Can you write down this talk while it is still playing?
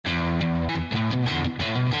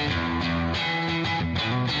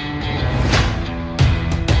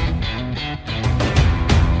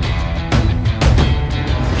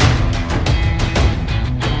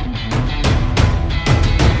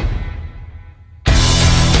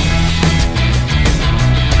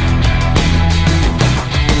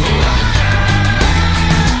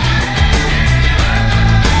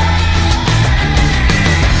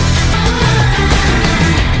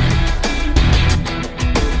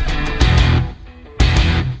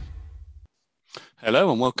Hello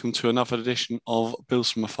and welcome to another edition of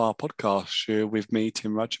Bills from Afar podcast. Here with me,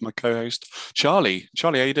 Tim Rudge, and my co-host Charlie.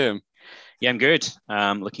 Charlie, how you doing? Yeah, I'm good.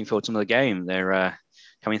 Looking forward to another game. They're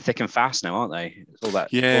coming thick and fast now, aren't they? All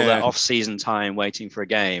that Yeah, off-season time waiting for a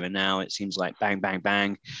game, and now it seems like bang, bang,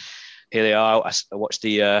 bang. Here they are. I watched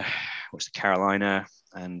the Carolina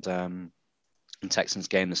and Texans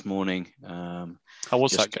game this morning. how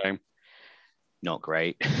was that Just game? not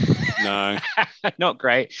great. No, Not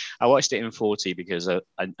great. I watched it in 40 because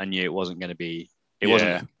I knew it wasn't going to be. It yeah.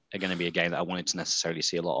 wasn't going to be a game that I wanted to necessarily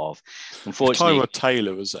see a lot of. If Unfortunately, Tyrod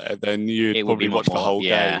Taylor was there, then you'd it would probably be watch much the more. whole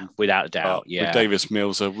Yeah, game. without a But doubt. with Yeah. Davis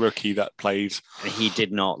Mills, a rookie that played, And he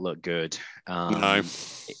did not look good. no, I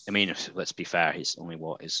mean, let's be fair. He's only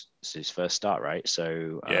it's his first start, right?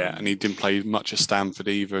 So yeah, and he didn't play much at Stanford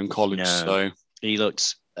either in college. no, So he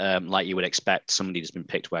looked like you would expect somebody that's been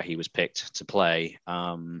picked where he was picked to play,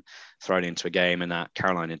 thrown into a game, and that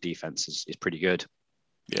Carolina defense is pretty good.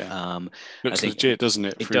 yeah, I looks think legit, doesn't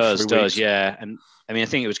it? it Through three does, weeks. yeah. And I mean, I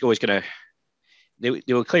think it was always going to.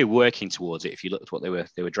 They were clearly working towards it. If you looked at what they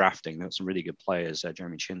were drafting, there were some really good players.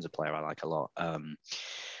 Jeremy Chin's a player I like a lot.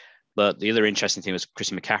 But the other interesting thing was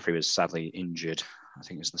Christian McCaffrey was sadly injured. I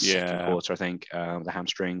think it was the second Yeah, quarter, the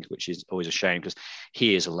hamstring, which is always a shame because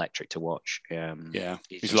he is electric to watch. yeah,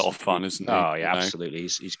 he's a lot just, of fun, isn't he? oh, yeah, absolutely.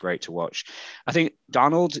 He's great to watch. I think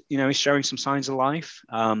Donald, he's showing some signs of life.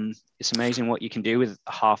 It's amazing what you can do with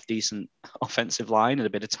a half decent offensive line and a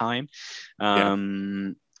bit of time. Yeah. I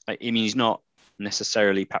mean, he's not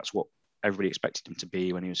necessarily perhaps what everybody expected him to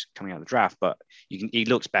be when he was coming out of the draft, but he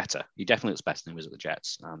looks better. He definitely looks better than he was at the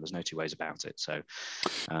Jets. There's no two ways about it. So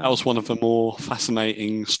That was one of the more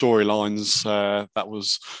fascinating storylines that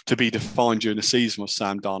was to be defined during the season with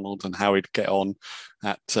Sam Darnold and how he'd get on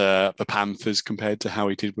at the Panthers compared to how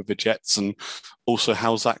he did with the Jets, and also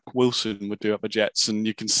how Zach Wilson would do at the Jets. And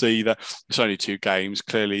you can see that it's only two games.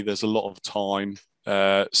 Clearly, there's a lot of time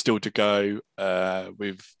still to go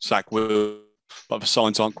with Zach Wilson. But the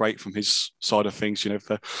signs aren't great from his side of things,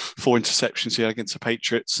 for four interceptions here against the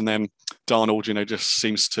Patriots. And then Darnold, just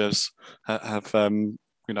seems to have,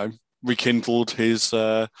 rekindled his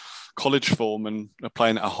college form and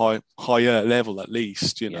playing at a higher level at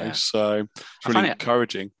least, yeah, So it's I really find it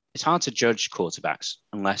encouraging. it's hard to judge quarterbacks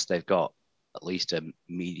unless they've got at least a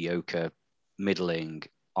mediocre, middling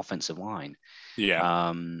offensive line.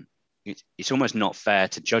 Yeah. It's almost not fair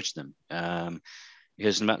to judge them.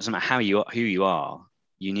 Because no matter who you are,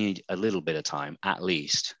 you need a little bit of time at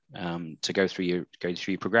least to go through your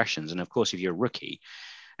progressions. And of course, if you're a rookie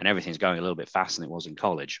and everything's going a little bit faster than it was in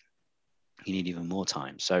college, you need even more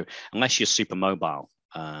time. So unless you're super mobile,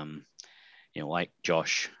 like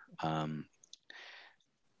Josh, I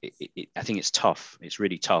think it's tough. It's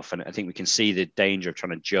really tough, and I think we can see the danger of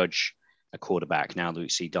trying to judge a quarterback now that we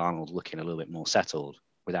see Darnold looking a little bit more settled.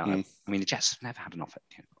 I mean, the Jets have never had an offense.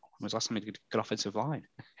 When was the last time they had a good offensive line?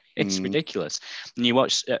 It's ridiculous. And you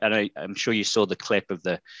watch, and I'm sure you saw the clip of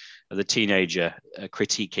the teenager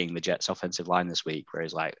critiquing the Jets offensive line this week, where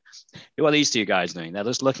he's like, "What are these two guys doing? They're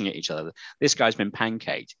just looking at each other. This guy's been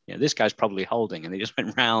pancaked. This guy's probably holding," and they just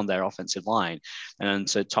went round their offensive line. And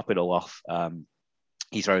to top it all off,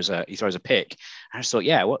 he throws a pick. I just thought,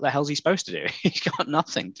 yeah, what the hell's he supposed to do? He's got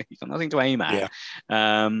nothing. He's got nothing to aim at.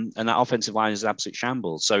 Yeah. And that offensive line is an absolute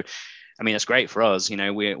shambles. So, I mean, it's great for us.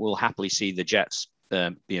 We'll happily see the Jets,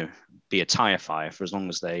 be a tire fire for as long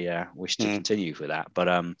as they wish to continue with that. But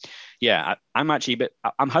I'm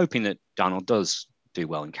hoping that Donald does do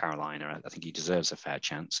well in Carolina. I think he deserves a fair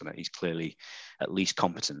chance, and that he's clearly at least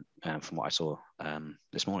competent from what I saw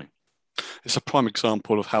this morning. It's a prime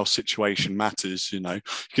example of how situation matters. You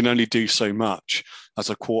can only do so much as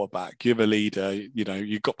a quarterback. You're the leader.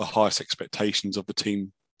 You've got the highest expectations of the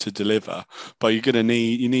team to deliver, but you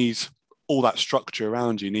need all that structure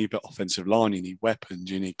around you. You need the offensive line, you need weapons,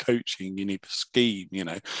 you need coaching, you need the scheme, you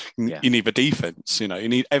need the defense, you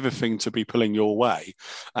need everything to be pulling your way.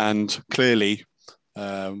 And clearly,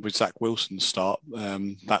 with Zach Wilson's start,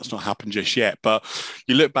 that's not happened just yet. But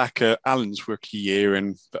you look back at Allen's rookie year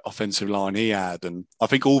and the offensive line he had, and I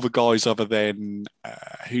think all the guys other than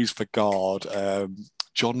who's the guard,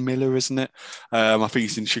 John Miller, isn't it? I think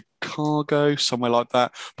he's in Chicago, somewhere like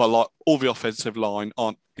that. But like all the offensive line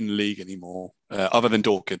aren't in the league anymore, other than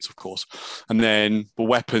Dawkins, of course. And then the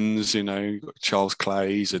weapons, you've got Charles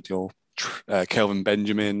Clays and your Kelvin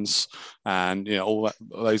Benjamins and all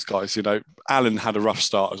those guys. Allen had a rough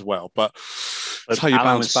start as well, but that's how you Allen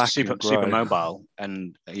bounce was back super mobile,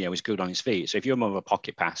 and was good on his feet. So if you're more of a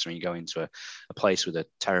pocket passer and you go into a place with a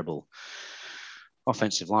terrible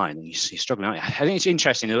offensive line, and you're struggling out. I think it's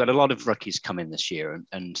interesting that a lot of rookies come in this year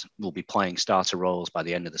and will be playing starter roles by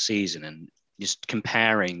the end of the season, and just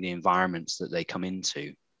comparing the environments that they come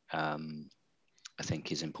into, I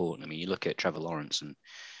think is important. I mean, you look at Trevor Lawrence and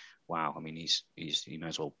wow, I mean, he might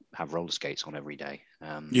as well have roller skates on every day.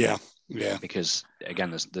 Yeah. Because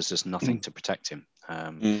again, there's just nothing to protect him.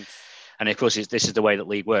 Mm. And of course, this is the way that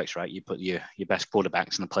league works, right? You put your best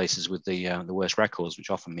quarterbacks in the places with the worst records,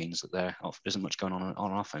 which often means that there isn't much going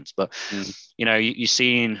on offense. But you're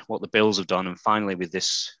seeing what the Bills have done, and finally with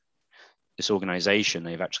this organization,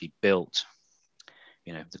 they've actually built.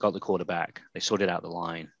 They've got the quarterback, they sorted out the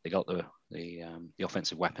line, they got the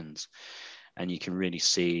offensive weapons, and you can really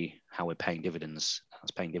see how we're paying dividends.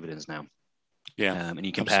 It's paying dividends now. Yeah, and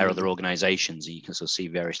you compare other organizations, and you can sort of see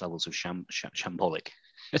various levels of shambolic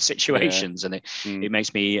situations, and it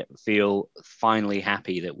makes me feel finally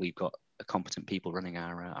happy that we've got competent people running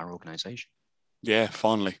our organization. Yeah,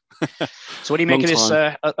 finally. So what do you make of this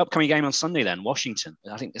upcoming game on Sunday then? Washington.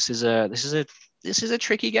 I think this is a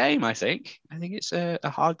tricky game. I think it's a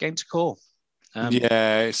hard game to call.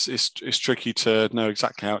 It's tricky to know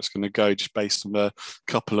exactly how it's going to go just based on the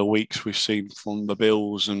couple of weeks we've seen from the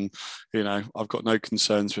Bills, and I've got no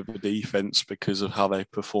concerns with the defense because of how they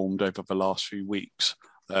performed over the last few weeks.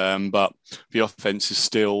 But the offense is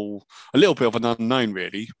still a little bit of an unknown,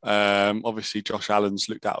 really. Obviously, Josh Allen's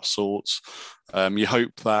looked out of sorts. You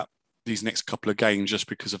hope that these next couple of games, just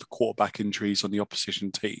because of the quarterback injuries on the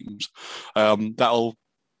opposition teams, that'll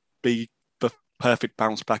be the perfect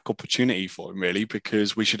bounce back opportunity for him, really,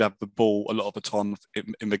 because we should have the ball a lot of the time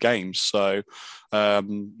in the games. So,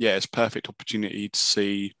 it's a perfect opportunity to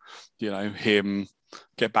see, him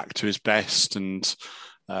get back to his best and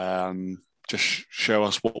just show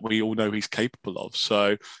us what we all know he's capable of. So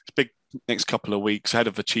it's big next couple of weeks ahead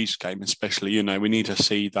of the Chiefs game, especially. We need to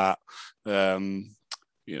see that.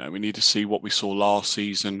 We need to see what we saw last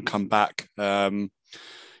season come back.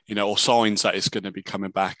 Or signs that it's going to be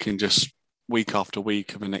coming back, and just week after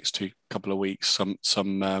week of the next couple of weeks,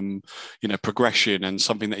 some progression and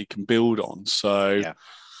something that he can build on. So I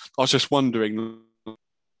was just wondering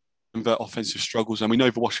the offensive struggles, and we know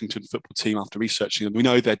the Washington football team, after researching them, we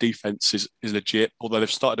know their defense is legit, although they've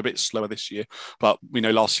started a bit slower this year, but we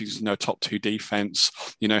know last season, top 2 defense,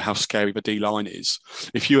 how scary the D-line is.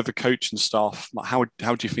 If you were the coach and staff, how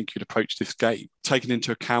do you think you'd approach this game, taking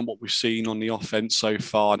into account what we've seen on the offense so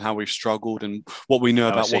far and how we've struggled and what we know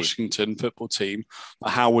about Washington football team?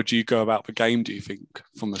 How would you go about the game, do you think,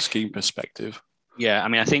 from a scheme perspective? Yeah, I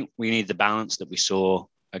mean, I think we need the balance that we saw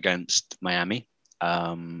against Miami.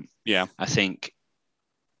 I think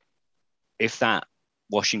if that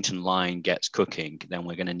Washington line gets cooking, then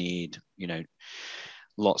we're going to need,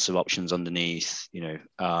 lots of options underneath. We're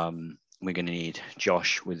going to need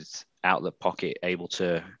Josh with out the pocket, able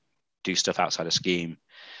to do stuff outside of scheme.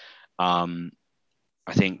 I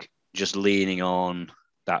think just leaning on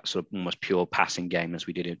that sort of almost pure passing game as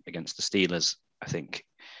we did it against the Steelers, I think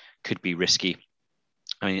could be risky.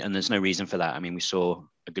 I mean, and there's no reason for that. I mean, we saw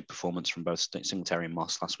a good performance from both Singletary and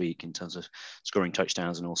Moss last week in terms of scoring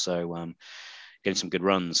touchdowns and also getting some good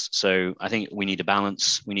runs. So I think we need a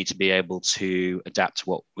balance. We need to be able to adapt to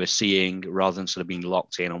what we're seeing rather than sort of being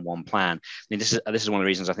locked in on one plan. I mean, this is one of the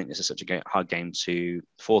reasons I think this is such a hard game to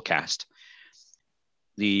forecast.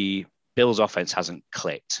 The Bills' offense hasn't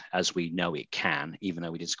clicked as we know it can, even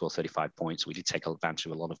though we did score 35 points. We did take advantage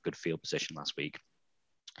of a lot of good field position last week.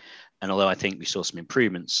 And although I think we saw some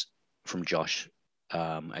improvements from Josh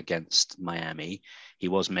against Miami, he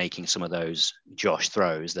was making some of those Josh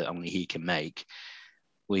throws that only he can make.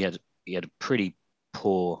 He had a pretty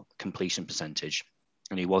poor completion percentage,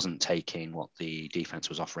 and he wasn't taking what the defense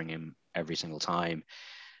was offering him every single time.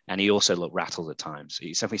 And he also looked rattled at times.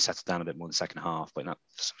 He definitely settled down a bit more in the second half, but in that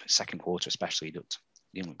second quarter especially, he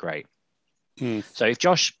didn't look great. So if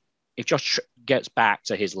Josh gets back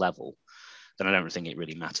to his level, then I don't think it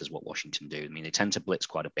really matters what Washington do. I mean, they tend to blitz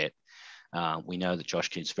quite a bit. We know that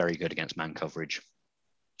Josh is very good against man coverage.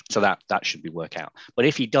 So that should be work out. But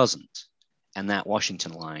if he doesn't, and that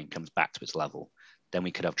Washington line comes back to its level, then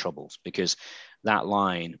we could have troubles, because that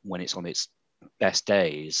line, when it's on its best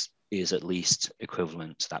days, is at least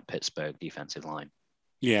equivalent to that Pittsburgh defensive line.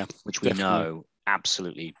 Yeah, which we know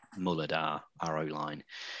absolutely mullered our O-line.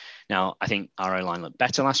 Now, I think our O-line looked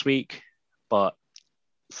better last week, but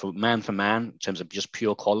for man, in terms of just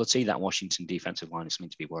pure quality, that Washington defensive line is something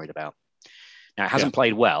to be worried about. Now, it hasn't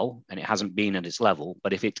played well, and it hasn't been at its level,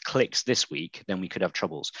 but if it clicks this week, then we could have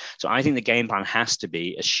troubles. So I think the game plan has to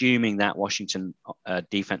be, assuming that Washington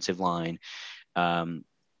defensive line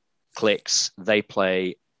clicks, they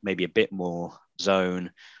play maybe a bit more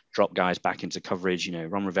zone, drop guys back into coverage. You know,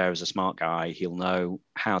 Ron Rivera's a smart guy. He'll know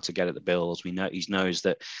how to get at the Bills. He knows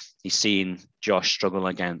that he's seen Josh struggle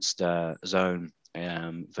against zone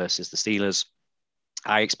versus the Steelers.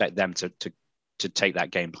 I expect them to take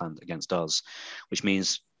that game plan against us, which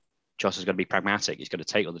means Josh is going to be pragmatic. He's going to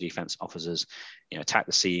take all the defense offers us, attack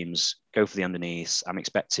the seams, go for the underneath. I'm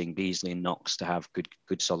expecting Beasley and Knox to have good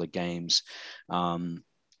solid games. And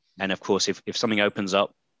of course, if something opens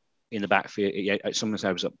up in the backfield, someone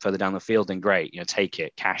opens up further down the field, then great, take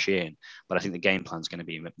it, cash in. But I think the game plan is going to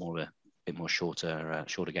be a bit more shorter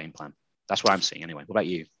game plan. That's what I'm seeing anyway. What about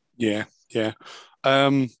you? Yeah.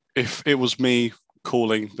 If it was me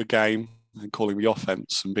calling the game and calling the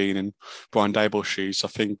offense and being in Brian Daboll's shoes, I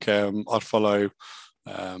think I'd follow,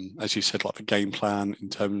 as you said, like the game plan in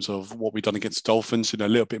terms of what we've done against the Dolphins, a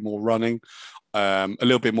little bit more running, a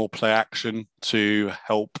little bit more play action to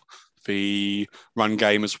help the run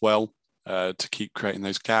game as well, to keep creating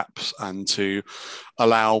those gaps and to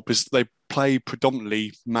allow, because they play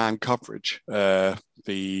predominantly man coverage,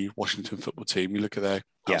 the Washington football team. You look at their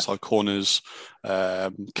outside corners,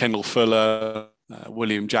 Kendall Fuller,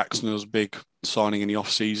 William Jackson was a big signing in the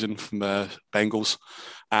offseason from the Bengals,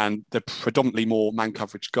 and they're predominantly more man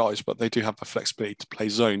coverage guys, but they do have the flexibility to play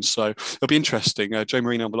zones. So it'll be interesting. Joe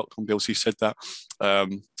Marino on the Locked On Bills, he said that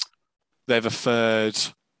they're the third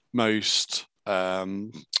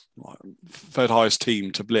highest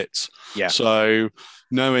team to blitz. Yeah. So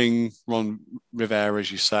knowing Ron Rivera,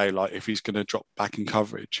 as you say, like if he's going to drop back in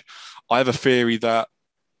coverage, I have a theory that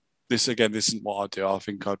this isn't what I do. I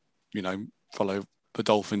think I'd, follow the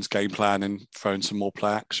Dolphins game plan and throw in some more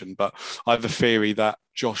play action. But I have a theory that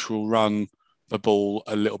Josh will run the ball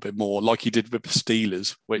a little bit more like he did with the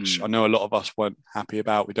Steelers, which I know a lot of us weren't happy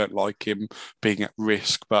about. We don't like him being at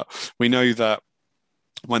risk, but we know that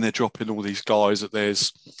when they're dropping all these guys that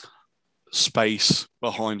there's space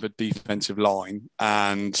behind the defensive line.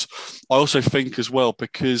 And I also think as well,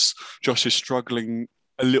 because Josh is struggling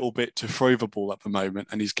a little bit to throw the ball at the moment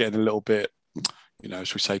and he's getting a little bit,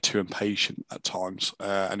 as we say, too impatient at times,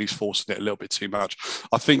 and he's forcing it a little bit too much.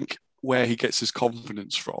 I think where he gets his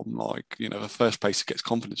confidence from, the first place he gets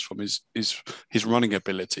confidence from is his running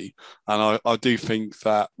ability. And I do think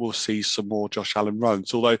that we'll see some more Josh Allen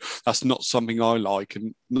runs, although that's not something I like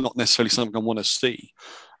and not necessarily something I want to see.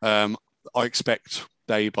 I expect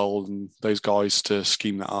Daboll and those guys to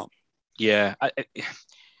scheme that up. Yeah,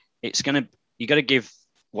 you got to give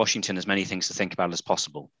Washington as many things to think about as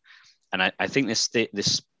possible. And I think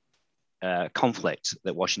this conflict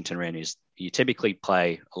that Washington are in is you typically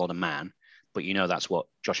play a lot of man, but that's what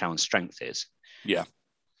Josh Allen's strength is. Yeah.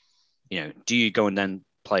 Do you go and then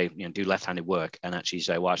play, do left-handed work and actually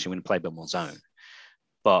say, well, actually, we're going to play a bit more zone,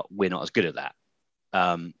 but we're not as good at that.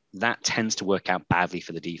 That tends to work out badly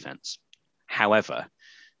for the defense. However,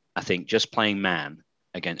 I think just playing man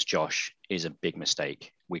against Josh is a big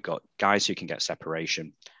mistake. We've got guys who can get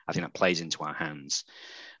separation. I think that plays into our hands.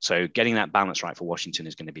 So getting that balance right for Washington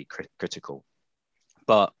is going to be critical.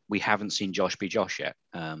 But we haven't seen Josh be Josh yet,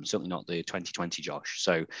 certainly not the 2020 Josh.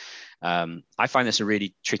 So I find this a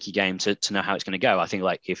really tricky game to know how it's going to go. I think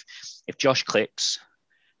if Josh clicks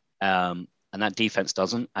and that defense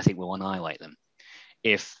doesn't, I think we'll annihilate them.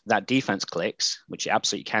 If that defense clicks, which it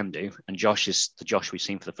absolutely can do, and Josh is the Josh we've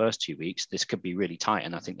seen for the first 2 weeks, this could be really tight,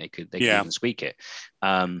 and I think they could even squeak it.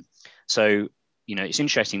 So it's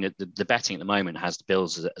interesting that the betting at the moment has the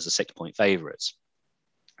Bills as a 6-point favorites.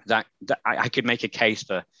 That I could make a case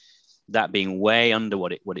for that being way under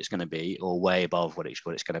what it's going to be, or way above what it's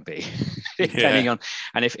going to be, depending on.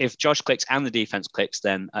 And if Josh clicks and the defense clicks,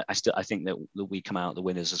 then I think that we come out the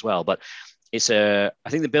winners as well. But I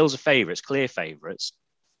think the Bills are favorites, clear favorites,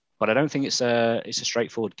 but I don't think it's a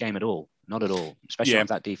straightforward game at all. Not at all, especially if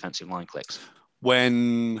that defensive line clicks.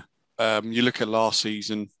 When you look at last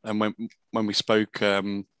season and when we spoke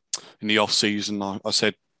in the off season, I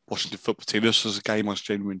said Washington football team, this was a game I was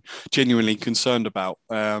genuinely concerned about,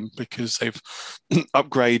 because they've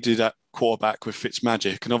upgraded at quarterback with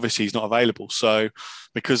Fitzmagic, and obviously he's not available. So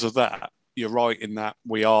because of that, you're right in that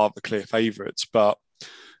we are the clear favourites. But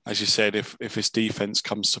as you said, if his defence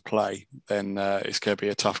comes to play, then it's going to be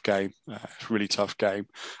a tough game, a really tough game.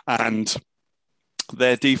 And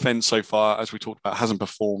their defence so far, as we talked about, hasn't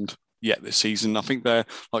performed yet this season. I think they're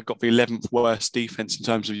got the 11th worst defense in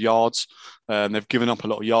terms of yards. They've given up a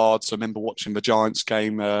lot of yards. I remember watching the Giants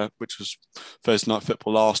game, which was Thursday Night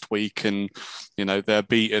Football last week, and they're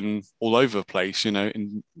beaten all over the place.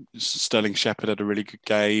 In Sterling Shepard had a really good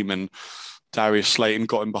game, and Darius Slayton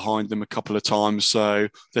got in behind them a couple of times. So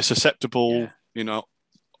they're susceptible,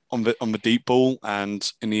 on the deep ball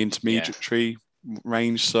and in the intermediate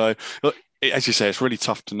range. So as you say, it's really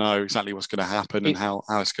tough to know exactly what's going to happen and how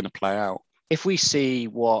it's going to play out. If we see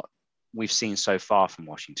what we've seen so far from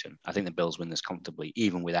Washington, I think the Bills win this comfortably,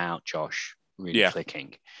 even without Josh really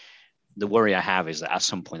clicking. The worry I have is that at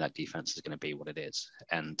some point that defense is going to be what it is.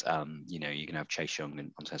 And, you know, you're going to have Chase Young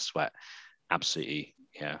and Montez Sweat absolutely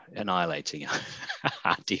annihilating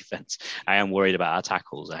our defense. I am worried about our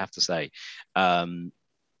tackles, I have to say.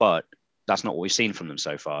 But that's not what we've seen from them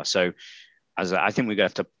so far. So I think we're going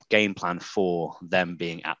to have to game plan for them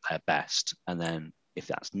being at their best. And then if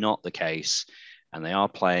that's not the case and they are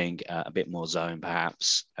playing a bit more zone,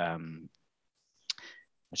 perhaps, let's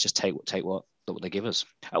just take what they give us.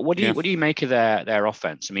 What do you make of their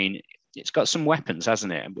offense? I mean, it's got some weapons,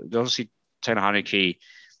 hasn't it? Obviously, Taylor Heinicke,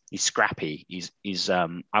 he's scrappy.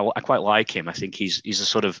 I quite like him. I think he's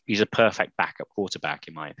a perfect backup quarterback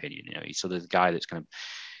in my opinion. You know, he's sort of the guy that's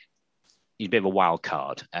he's a bit of a wild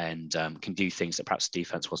card and can do things that perhaps the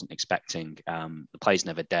defense wasn't expecting. The play's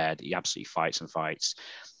never dead. He absolutely fights.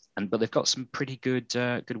 But they've got some pretty good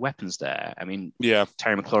weapons there. I mean,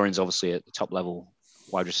 Terry McLaurin's obviously at the top level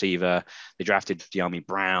wide receiver. They drafted Dyami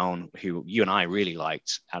Brown, who you and I really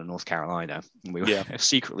liked out of North Carolina. And we were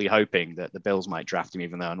secretly hoping that the Bills might draft him,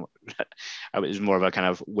 even though it was more of a kind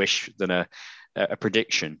of wish than a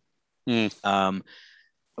prediction.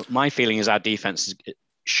 My feeling is our defense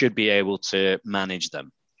should be able to manage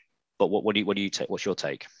them. But what do you take? What's your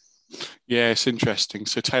take? Yeah, it's interesting.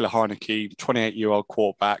 So Taylor Heinicke, 28-year-old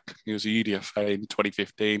quarterback. He was a UDFA in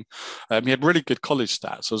 2015. He had really good college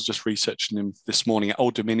stats. I was just researching him this morning at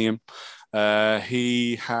Old Dominion.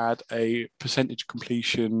 He had a percentage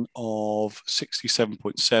completion of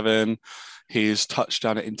 67.7. His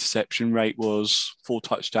touchdown to interception rate was 4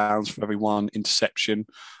 touchdowns for every 1 interception.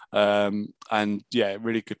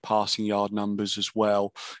 Really good passing yard numbers as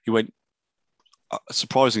well. He went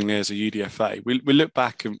surprisingly as a UDFA. We look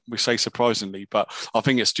back and we say surprisingly, but I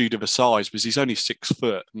think it's due to the size because he's only 6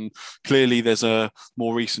 foot, and clearly there's a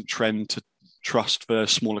more recent trend to trust the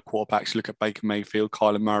smaller quarterbacks. Look at Baker Mayfield,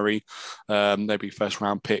 Kyler Murray. They'll be first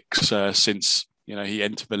round picks since he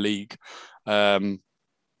entered the league.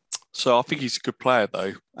 So I think he's a good player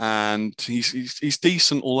though, and he's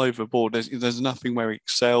decent all over the board. There's nothing where he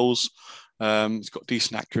excels. He's got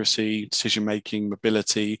decent accuracy, decision-making,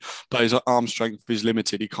 mobility, but his arm strength is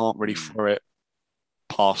limited. He can't really throw it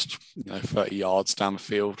past 30 yards down the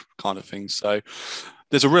field kind of thing. So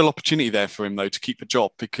there's a real opportunity there for him, though, to keep the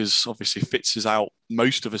job because obviously Fitz is out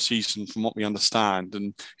most of the season from what we understand,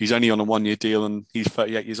 and he's only on a 1-year deal and he's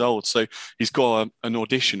 38 years old. So he's got an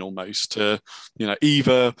audition almost to,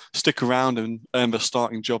 either stick around and earn the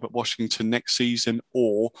starting job at Washington next season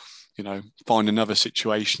or find another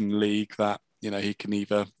situation in the league that, he can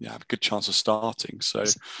either have a good chance of starting. So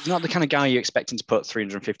he's not the kind of guy you're expecting to put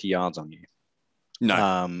 350 yards on you.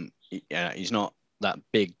 No. He's not that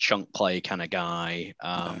big chunk play kind of guy.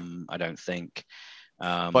 No. I don't think.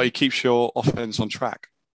 But he keeps your offense on track.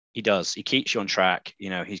 He does. He keeps you on track.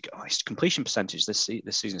 He's got his completion percentage this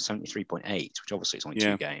season is 73.8, which obviously it's only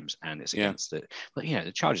 2 games and it's against it. But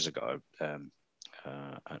the Chargers have got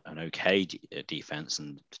an okay defense,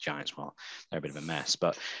 and the Giants, well, they're a bit of a mess.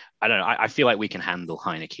 But I don't know. I feel like we can handle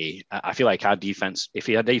Heinicke. I feel like our defense, if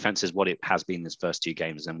our defense is what it has been this first 2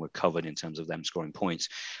 games, then we're covered in terms of them scoring points.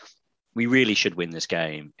 We really should win this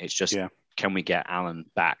game. It's just, can we get Allen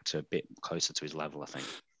back to a bit closer to his level, I think.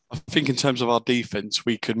 I think in terms of our defense,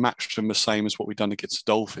 we could match them the same as what we've done against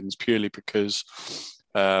the Dolphins, purely because,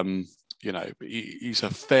 he's a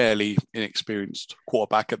fairly inexperienced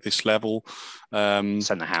quarterback at this level. Send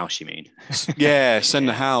the house, you mean? Send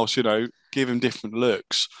the house, give him different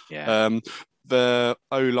looks. The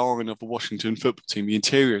O-line of the Washington football team, the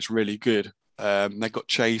interior is really good. They got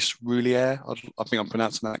Chase Roulier, I think I'm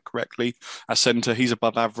pronouncing that correctly, at centre. He's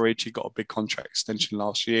above average. He got a big contract extension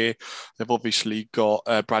last year. They've obviously got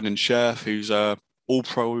Brandon Scherf, who's a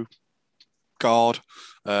all-pro guard.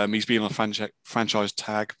 He's been on a franchise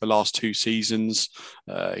tag the last 2 seasons.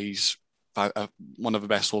 He's one of the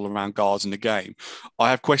best all-around guards in the game.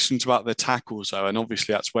 I have questions about their tackles, though, and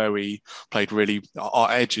obviously that's where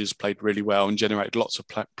our edges played really well and generated lots of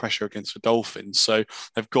pressure against the Dolphins. So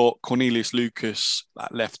they've got Cornelius Lucas,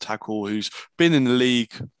 that left tackle, who's been in the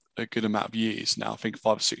league a good amount of years now, I think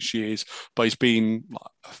 5 or 6 years, but he's been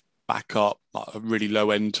back up, a really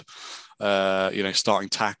low-end starting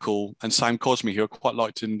tackle, and Sam Cosmi, who I quite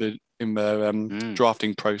liked in the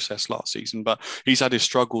drafting process last season, but he's had his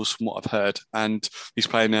struggles from what I've heard, and he's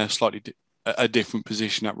playing a slightly a different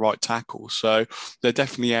position at right tackle. So there are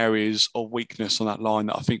definitely areas of weakness on that line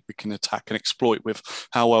that I think we can attack and exploit with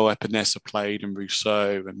how well Epinesa played and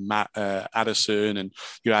Rousseau and Addison, and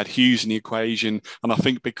you add Hughes in the equation. And I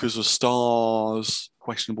think because of Starr's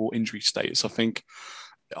questionable injury status, I think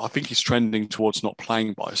he's trending towards not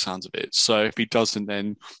playing by the sounds of it. So if he doesn't,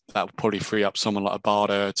 then that will probably free up someone like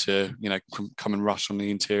Abada to, come and rush on the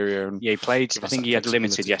interior. And he played. I think he had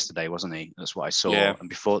limited yesterday, wasn't he? That's what I saw. Yeah. And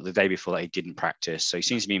the day before that, he didn't practice. So he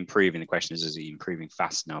seems to be improving. The question is he improving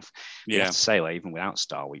fast enough? Yeah. You have to say, even without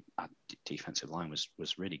Starr, our defensive line was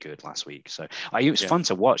really good last week. So it was fun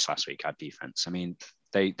to watch last week, our defense. I mean,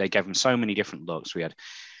 they gave him so many different looks. We had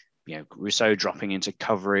Rousseau dropping into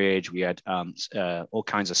coverage. We had all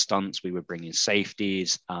kinds of stunts. We were bringing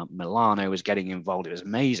safeties. Milano was getting involved. It was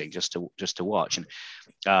amazing just to watch. And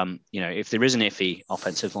if there is an iffy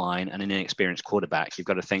offensive line and an inexperienced quarterback, you've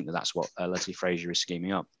got to think that's what Leslie Frazier is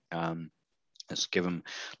scheming up. Let's give him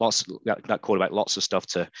that quarterback lots of stuff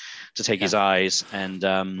to take his eyes. And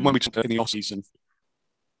when we took in the off season,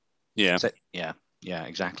 yeah,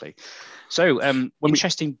 exactly. So,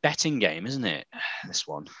 interesting betting game, isn't it? This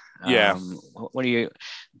one. Yeah. What do you?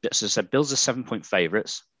 So, Bills are 7-point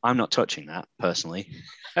favorites. I'm not touching that personally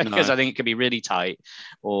because I think it could be really tight,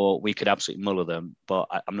 or we could absolutely muller them. But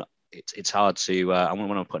I'm not. It's hard to. I wouldn't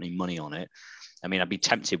want to put any money on it. I mean, I'd be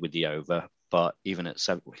tempted with the over, but even at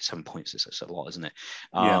 7 points, it's a lot, isn't it?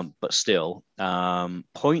 But still,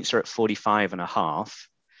 points are at 45.5.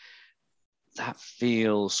 That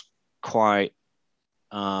feels quite.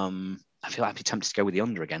 I feel like I'd be tempted to go with the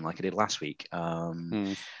under again, like I did last week.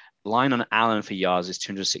 Line on Allen for yards is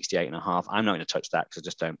 268.5. I'm not going to touch that because I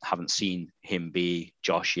just haven't seen him be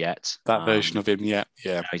Josh yet. That version of him yet.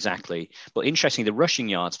 Yeah, exactly. But interestingly, the rushing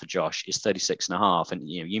yards for Josh is 36.5. And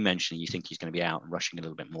you mentioned you think he's going to be out and rushing a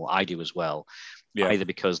little bit more. I do as well. Yeah. Either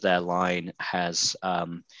because their line has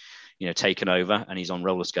taken over and he's on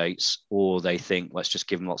roller skates, or they think let's just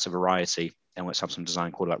give him lots of variety and let's have some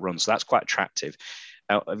design quarterback runs. So that's quite attractive.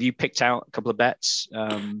 Have you picked out a couple of bets?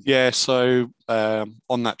 So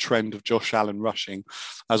on that trend of Josh Allen rushing,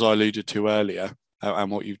 as I alluded to earlier,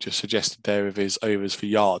 and what you've just suggested there of his overs for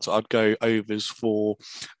yards, I'd go overs for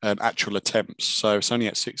actual attempts. So it's only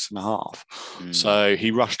at 6.5. So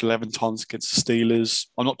he rushed 11 times against the Steelers.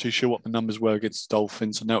 I'm not too sure what the numbers were against the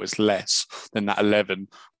Dolphins. I know it's less than that 11,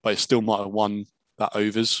 but it still might have won that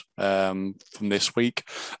overs from this week.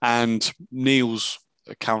 And Neil's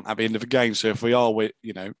account at the end of the game. So if we are,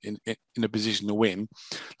 in a position to win,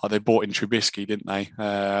 like they bought in Trubisky, didn't they,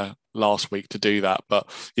 last week to do that? But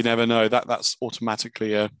you never know. That's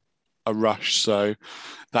automatically a rush. So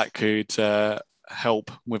that could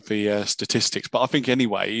help with the statistics. But I think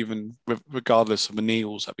anyway, even regardless of the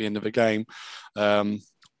Neils at the end of the game, I'm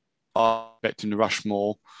expecting to rush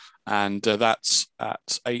more, and that's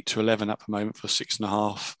at 8 to 11 at the moment for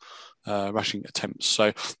 6.5 rushing attempts.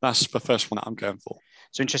 So that's the first one that I'm going for.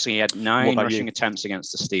 So interesting, he had 9 rushing attempts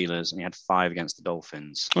against the Steelers and he had 5 against the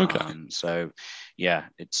Dolphins. Okay.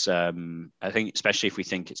 It's I think especially if we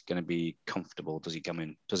think it's going to be comfortable, does he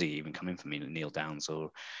even come in for me, Neil Downs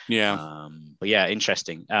or? Yeah. But yeah,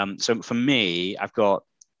 interesting. So for me, I've got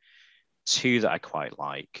 2 that I quite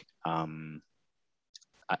like. I'm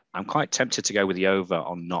quite tempted to go with the over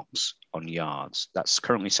on Knox on yards. That's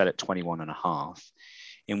currently set at 21.5.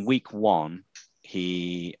 In week 1,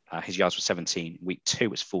 his yards were 17. Week 2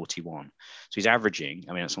 was 41. So he's averaging,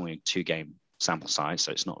 it's only a 2-game sample size,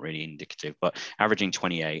 so it's not really indicative, but averaging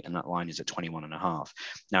 28, and that line is at 21.5.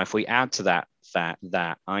 Now, if we add to that fact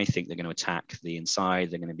that I think they're going to attack the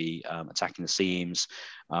inside, they're going to be attacking the seams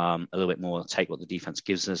a little bit more, take what the defense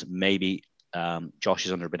gives us. Maybe Josh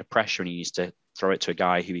is under a bit of pressure and he needs to throw it to a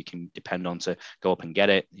guy who he can depend on to go up and get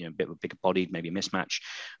it, a bit of a bigger bodied, maybe a mismatch.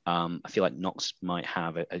 I feel like Knox might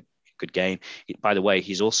have a good game. By the way,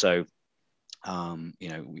 he's also,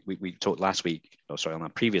 we talked last week, on our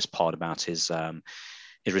previous pod about his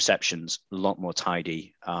receptions, a lot more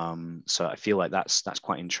tidy. So I feel like that's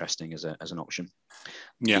quite interesting as an option.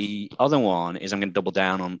 Yeah. The other one is I'm going to double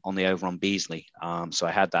down on the over on Beasley. So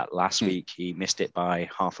I had that last week. He missed it by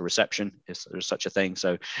half a reception, if there's such a thing.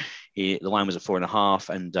 So the line was at 4.5,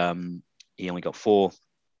 and he only got 4.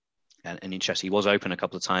 And interesting, he was open a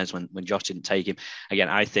couple of times when Josh didn't take him. Again,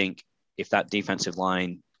 I think if that defensive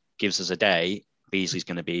line gives us a day, Beasley's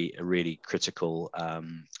going to be a really critical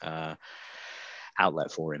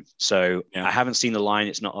outlet for him. So yeah. I haven't seen the line;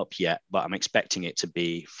 it's not up yet, but I'm expecting it to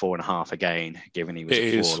be 4.5 again, given he was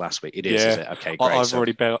at 4 last week. It is, is it? Okay, great. I've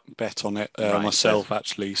already bet on it myself,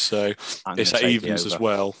 actually. So it's at evens as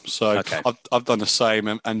well. So okay. I've done the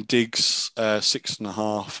same, and Diggs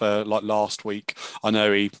 6.5 like last week. I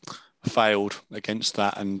know he failed against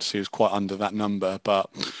that, and he was quite under that number. But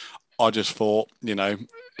I just thought, it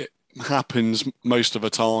happens most of the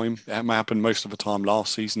time. It may happen most of the time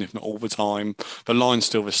last season, if not all the time. The line's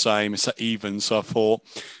still the same. It's at even. So I thought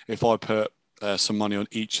if I put some money on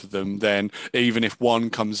each of them, then even if one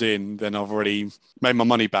comes in, then I've already made my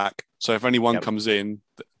money back. So if only one comes in,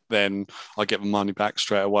 then I get my money back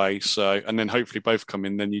straight away. So, and then hopefully both come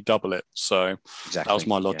in, then you double it. So that was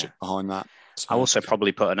my logic behind that. So, I also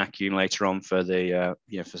probably put an accumulator on for the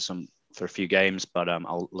for a few games, but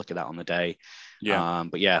I'll look at that on the day. Yeah.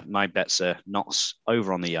 But yeah, my bets are Notts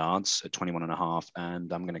over on the yards at 21.5,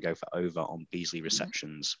 and I'm going to go for over on Beasley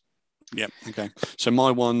receptions. Yeah. Okay. So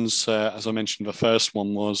my ones, as I mentioned, the first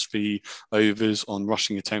one was the overs on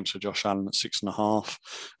rushing attempts for Josh Allen at 6.5,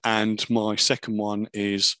 and my second one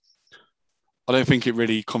is, I don't think it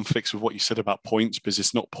really conflicts with what you said about points, because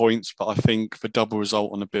it's not points, but I think the double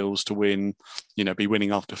result on the Bills to win, be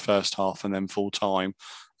winning after first half and then full time,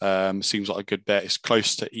 seems like a good bet. It's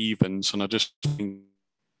close to evens, and I just think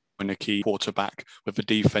when a key quarterback with the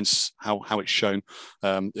defense, how it's shown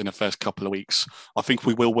in the first couple of weeks, I think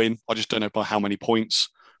we will win. I just don't know by how many points,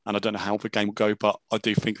 and I don't know how the game will go, but I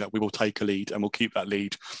do think that we will take a lead and we'll keep that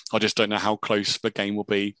lead. I just don't know how close the game will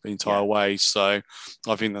be the entire way. So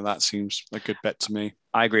I think that seems a good bet to me.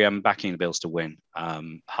 I agree. I'm backing the Bills to win.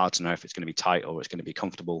 Hard to know if it's going to be tight or it's going to be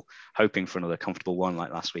comfortable. Hoping for another comfortable one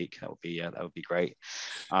like last week. That would be great.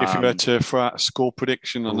 If you were to throw out a score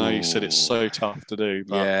prediction, I know you said it's so tough to do.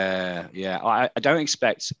 But... Yeah. I don't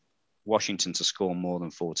expect Washington to score more than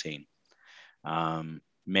 14.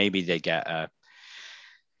 Maybe they get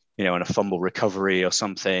in a fumble recovery or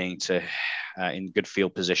something to in good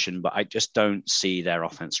field position, but I just don't see their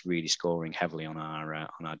offense really scoring heavily on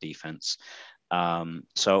our defense.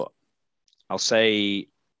 So I'll say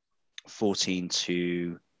 14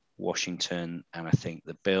 to Washington, and I think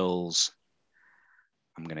the Bills,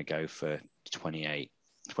 I'm going to go for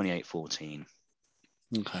 28-14.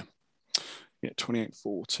 Okay. Yeah,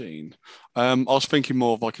 28-14. I was thinking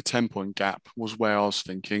more of like a 10-point gap was where I was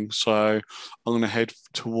thinking. So I'm going to head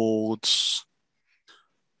towards,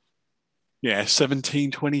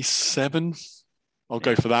 17-27. I'll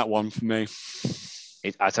go for that one for me.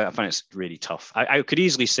 I find it's really tough. I could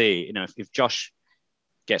easily see, if Josh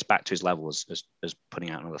gets back to his level as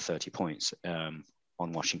putting out another 30 points on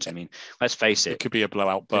Washington. I mean, let's face it. It could be a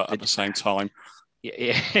blowout, but at the same time.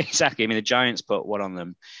 Yeah, exactly. I mean, the Giants put what on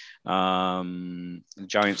them? The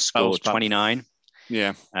Giants scored 29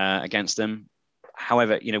 against them.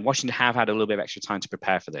 However, Washington have had a little bit of extra time to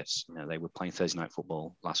prepare for this. They were playing Thursday night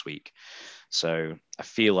football last week. So I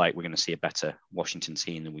feel like we're going to see a better Washington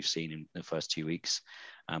team than we've seen in the first 2 weeks.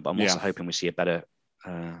 But I'm also hoping we see a better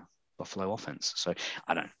Buffalo offense. So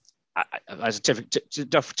I don't know. It's a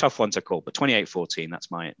tough one to call, but 28-14,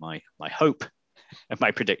 that's my hope and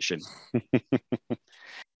my prediction.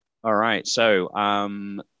 All right, so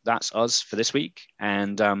that's us for this week,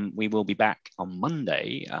 and we will be back on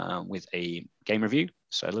Monday with a game review,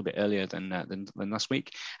 so a little bit earlier than last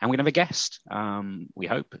week, and we're gonna have a guest. We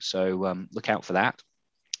hope so. Look out for that.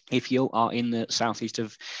 If you are in the southeast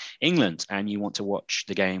of England and you want to watch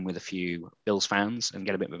the game with a few Bills fans and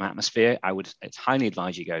get a bit of an atmosphere, I'd highly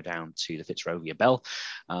advise you go down to the Fitzrovia Bell,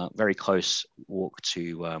 very close walk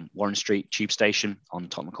to Warren Street Tube Station on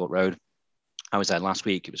Tottenham Court Road. I was there last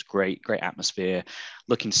week. It was great atmosphere.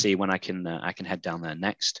 Looking to see when I can head down there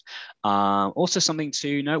next. Also, something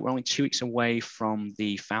to note: we're only 2 weeks away from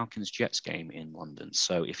the Falcons Jets game in London.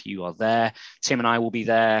 So if you are there, Tim and I will be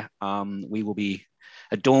there. We will be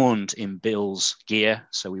adorned in Bills gear,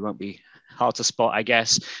 so we won't be hard to spot, I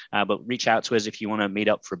guess. But reach out to us if you want to meet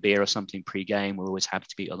up for a beer or something pre-game. We're always happy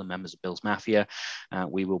to meet other members of Bills Mafia.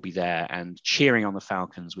 We will be there and cheering on the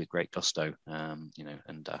Falcons with great gusto, and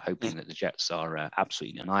hoping that the Jets are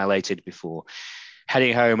absolutely annihilated before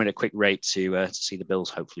heading home at a quick rate to see the Bills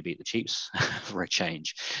hopefully beat the Chiefs for a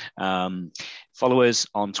change. Follow us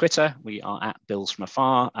on Twitter. We are at Bills From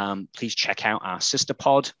Afar. Please check out our sister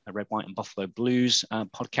pod, a Red, White and Buffalo Blues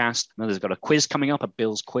podcast. I know there's got a quiz coming up, a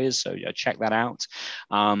Bills quiz, so check that out.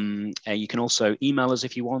 You can also email us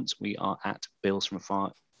if you want. We are at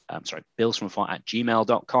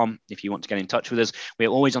billsfromafar@gmail.com if you want to get in touch with us. We're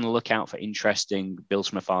always on the lookout for interesting Bills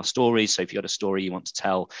From Afar stories. So if you've got a story you want to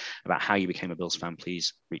tell about how you became a Bills fan,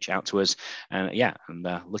 please reach out to us. And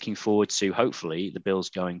looking forward to hopefully the Bills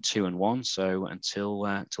going 2-1. So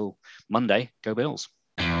until Monday, go Bills.